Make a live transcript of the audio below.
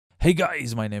Hey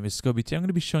guys, my name is Scoby. Today I'm going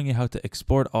to be showing you how to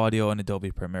export audio in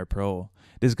Adobe Premiere Pro.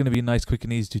 This is going to be a nice, quick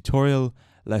and easy tutorial.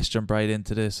 Let's jump right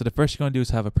into this. So the first thing you're going to do is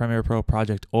have a Premiere Pro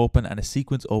project open and a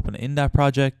sequence open in that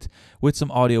project with some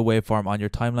audio waveform on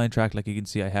your timeline track like you can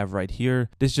see I have right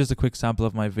here. This is just a quick sample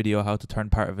of my video how to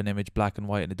turn part of an image black and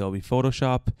white in Adobe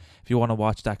Photoshop. If you want to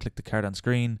watch that, click the card on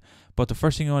screen. But the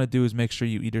first thing you want to do is make sure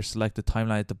you either select the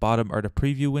timeline at the bottom or the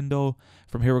preview window.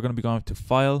 From here we're going to be going to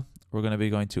File, we're going to be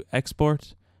going to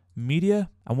Export, Media,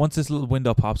 and once this little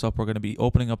window pops up we're going to be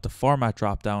opening up the format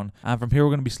drop down, and from here we're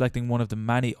going to be selecting one of the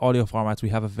many audio formats we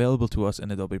have available to us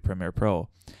in Adobe Premiere Pro.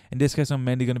 In this case I'm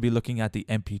mainly going to be looking at the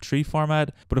Mp3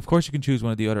 format, but of course you can choose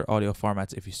one of the other audio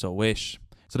formats if you so wish.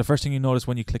 So the first thing you notice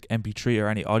when you click Mp3 or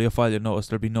any audio file, you'll notice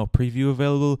there'll be no preview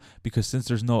available because since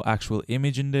there's no actual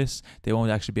image in this, they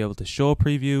won't actually be able to show a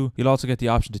preview. You'll also get the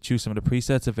option to choose some of the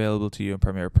presets available to you in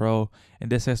Premiere Pro. In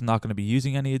this case, I'm not going to be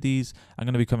using any of these. I'm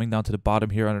going to be coming down to the bottom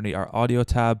here underneath our audio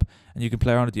tab, and you can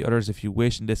play around with the others if you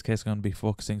wish. In this case, I'm going to be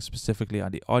focusing specifically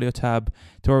on the audio tab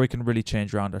to where we can really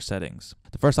change around our settings.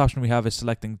 The first option we have is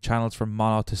selecting channels from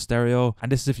mono to stereo, and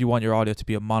this is if you want your audio to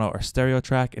be a mono or stereo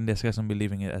track. In this case, I'm going to be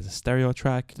leaving it as a stereo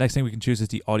track. The next thing we can choose is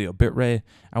the audio bitrate,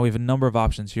 and we have a number of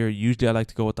options here. Usually I like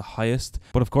to go with the highest,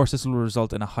 but of course this will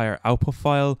result in a higher output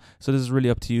file, so this is really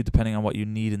up to you depending on what you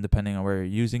need and depending on where you're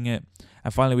using it.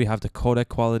 And finally we have the codec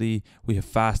quality, we have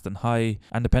fast and high,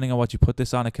 and depending on what you put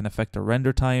this on it can affect the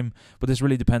render time, but this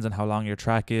really depends on how long your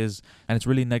track is, and it's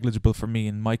really negligible for me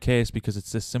in my case because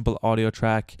it's this simple audio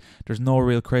track. There's no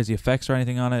real crazy effects or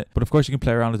anything on it, but of course you can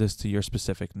play around with this to your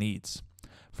specific needs.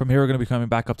 From here, we're going to be coming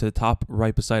back up to the top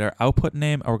right beside our output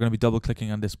name, and we're going to be double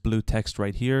clicking on this blue text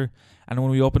right here. And when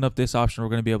we open up this option, we're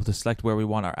going to be able to select where we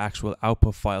want our actual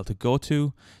output file to go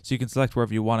to. So you can select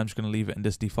wherever you want. I'm just going to leave it in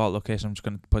this default location. I'm just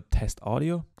going to put test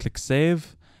audio, click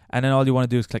save. And then all you want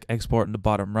to do is click export in the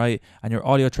bottom right, and your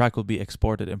audio track will be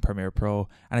exported in Premiere Pro,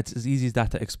 and it's as easy as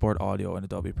that to export audio in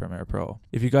Adobe Premiere Pro.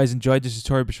 If you guys enjoyed this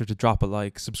tutorial, be sure to drop a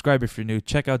like, subscribe if you're new,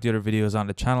 check out the other videos on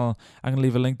the channel. I'm going to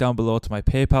leave a link down below to my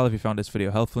PayPal if you found this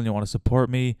video helpful and you want to support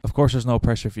me. Of course, there's no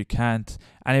pressure if you can't.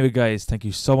 Anyway guys, thank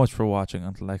you so much for watching.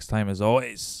 Until next time, as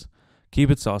always,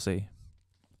 keep it saucy.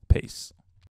 Peace.